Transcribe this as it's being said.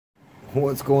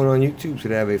What's going on YouTube?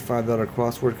 Today I have a $5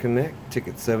 Crossword Connect,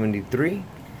 ticket 73,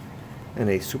 and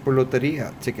a Super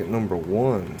Loteria, ticket number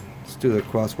 1. Let's do the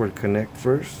Crossword Connect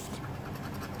first.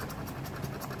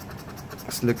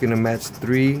 It's looking to match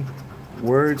 3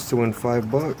 words to win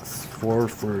 $5. 4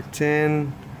 for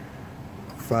 10,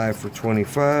 5 for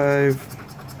 25.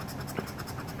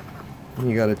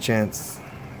 You got a chance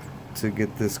to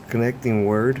get this connecting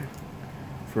word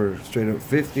for straight up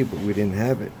 50, but we didn't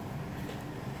have it.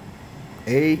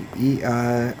 A, E,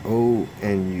 I, O,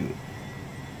 N, U.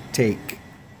 Take.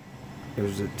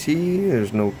 There's a T,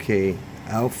 there's no K.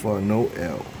 Alpha, no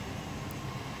L.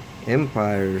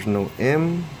 Empire, there's no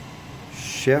M.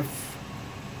 Chef,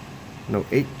 no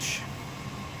H.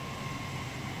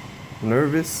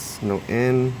 Nervous, no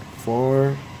N.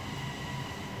 Far,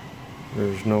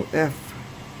 there's no F.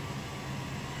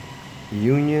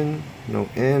 Union, no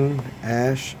N.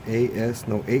 Ash, A-S,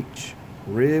 no H.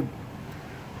 Rib,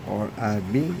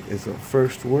 R-I-B is the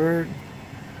first word.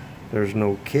 There's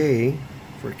no K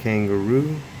for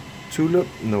kangaroo. Tulip,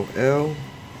 no L.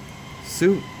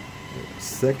 Suit,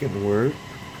 second word.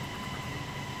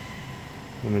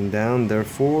 Coming down,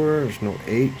 therefore, there's no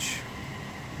H,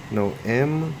 no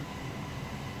M.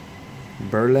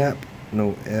 Burlap,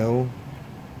 no L.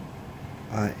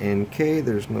 I-N-K,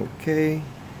 there's no K.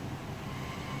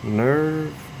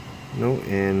 Nerve, no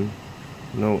N.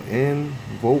 No N.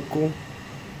 Vocal,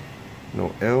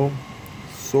 no L.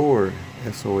 Sword,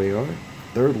 S-O-A-R,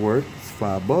 third word, it's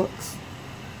 $5.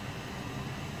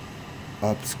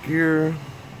 Obscure,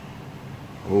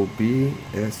 O-B-S-C-U-R-E,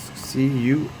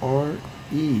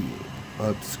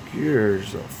 obscure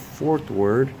is a fourth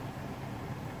word.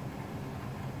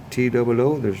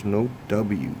 T-O-O, there's no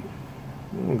W.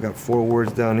 We've got 4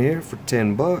 words down here for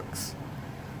 $10.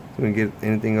 So we get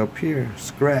anything up here.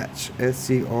 Scratch,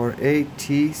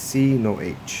 S-C-R-A-T-C, no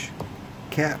H.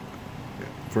 Cap,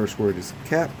 first word is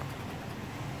cap.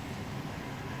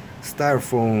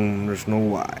 Styrofoam, there's no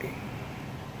Y.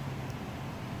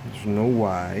 There's no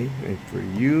Y. And for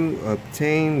you,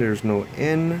 obtain, there's no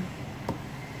N.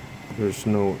 There's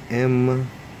no M.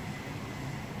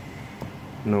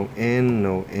 No N,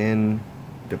 no N.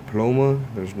 Diploma,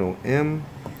 there's no M.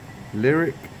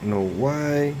 Lyric, no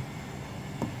Y.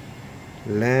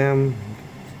 Lamb,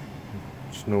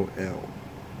 there's no L.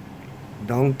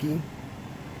 Donkey,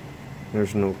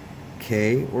 there's no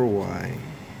K or Y.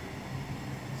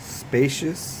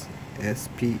 Spacious,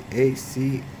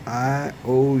 S-P-A-C-I-O-U-S.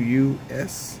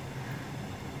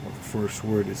 The first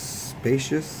word is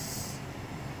spacious.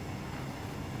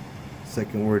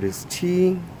 Second word is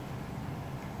T.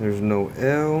 There's no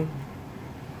L.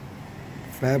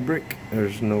 Fabric,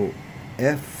 there's no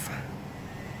F.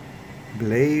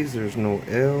 Blaze, there's no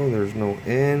L. There's no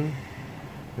N.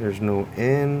 There's no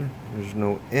N. There's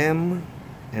no M.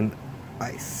 And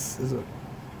ice is a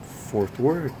fourth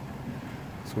word.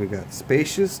 So we got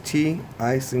spacious, T,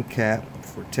 ice, and cap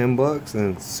for $10,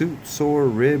 and suit, sore,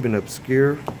 rib, and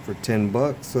obscure for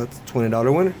 $10. So that's a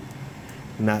 $20 winner.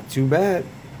 Not too bad.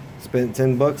 Spent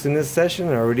 $10 in this session.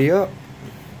 Already up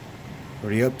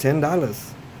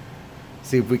 $10.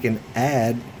 See if we can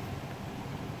add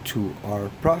to our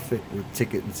profit with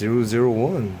ticket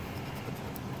 001.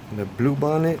 The blue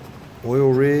bonnet,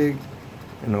 oil rig,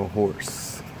 and a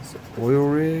horse. So oil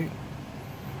rig,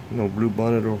 no blue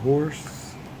bonnet or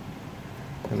horse,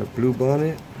 and a blue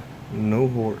bonnet, no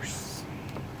horse.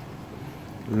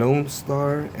 Lone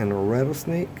Star and a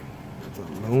rattlesnake. It's a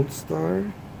Lone Star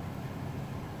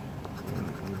and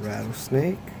a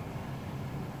rattlesnake.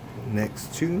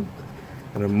 Next two,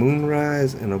 and a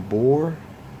moonrise and a boar.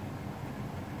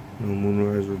 No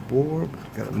moonrise or boar,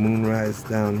 but got a moonrise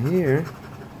down here.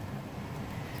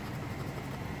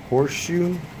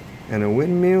 Horseshoe and a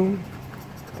windmill.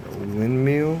 Got a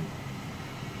windmill.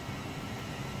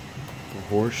 A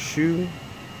horseshoe.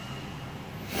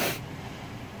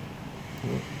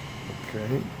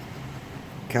 Okay.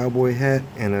 Cowboy hat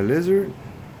and a lizard.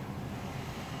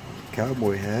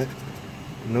 Cowboy hat.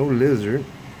 No lizard.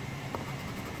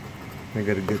 I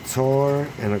got a guitar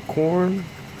and a corn.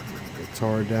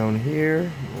 Guitar down here.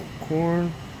 No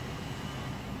corn.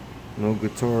 No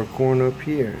guitar or corn up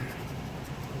here.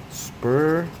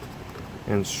 Spur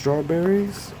and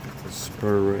strawberries.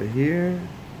 Spur right here.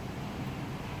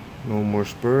 No more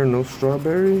spur, no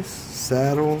strawberries.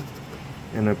 Saddle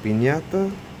and a piñata.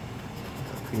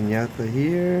 Piñata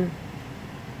here.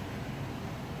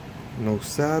 No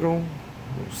saddle.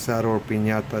 No saddle or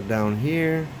piñata down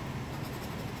here.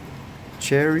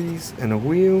 Cherries and a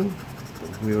wheel. A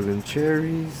wheel and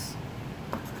cherries.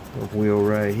 A wheel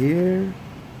right here.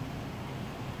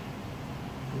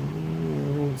 I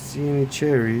don't see any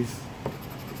cherries.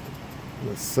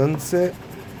 The Sunset.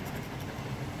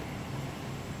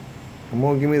 Come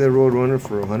on, give me the Roadrunner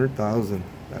for 100,000.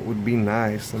 That would be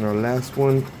nice. And our last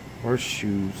one are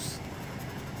shoes.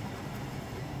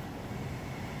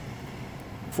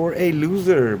 For a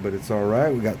loser, but it's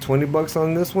alright. We got 20 bucks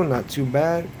on this one. Not too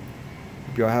bad.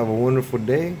 Hope y'all have a wonderful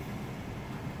day.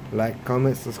 Like,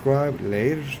 comment, subscribe.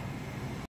 Later.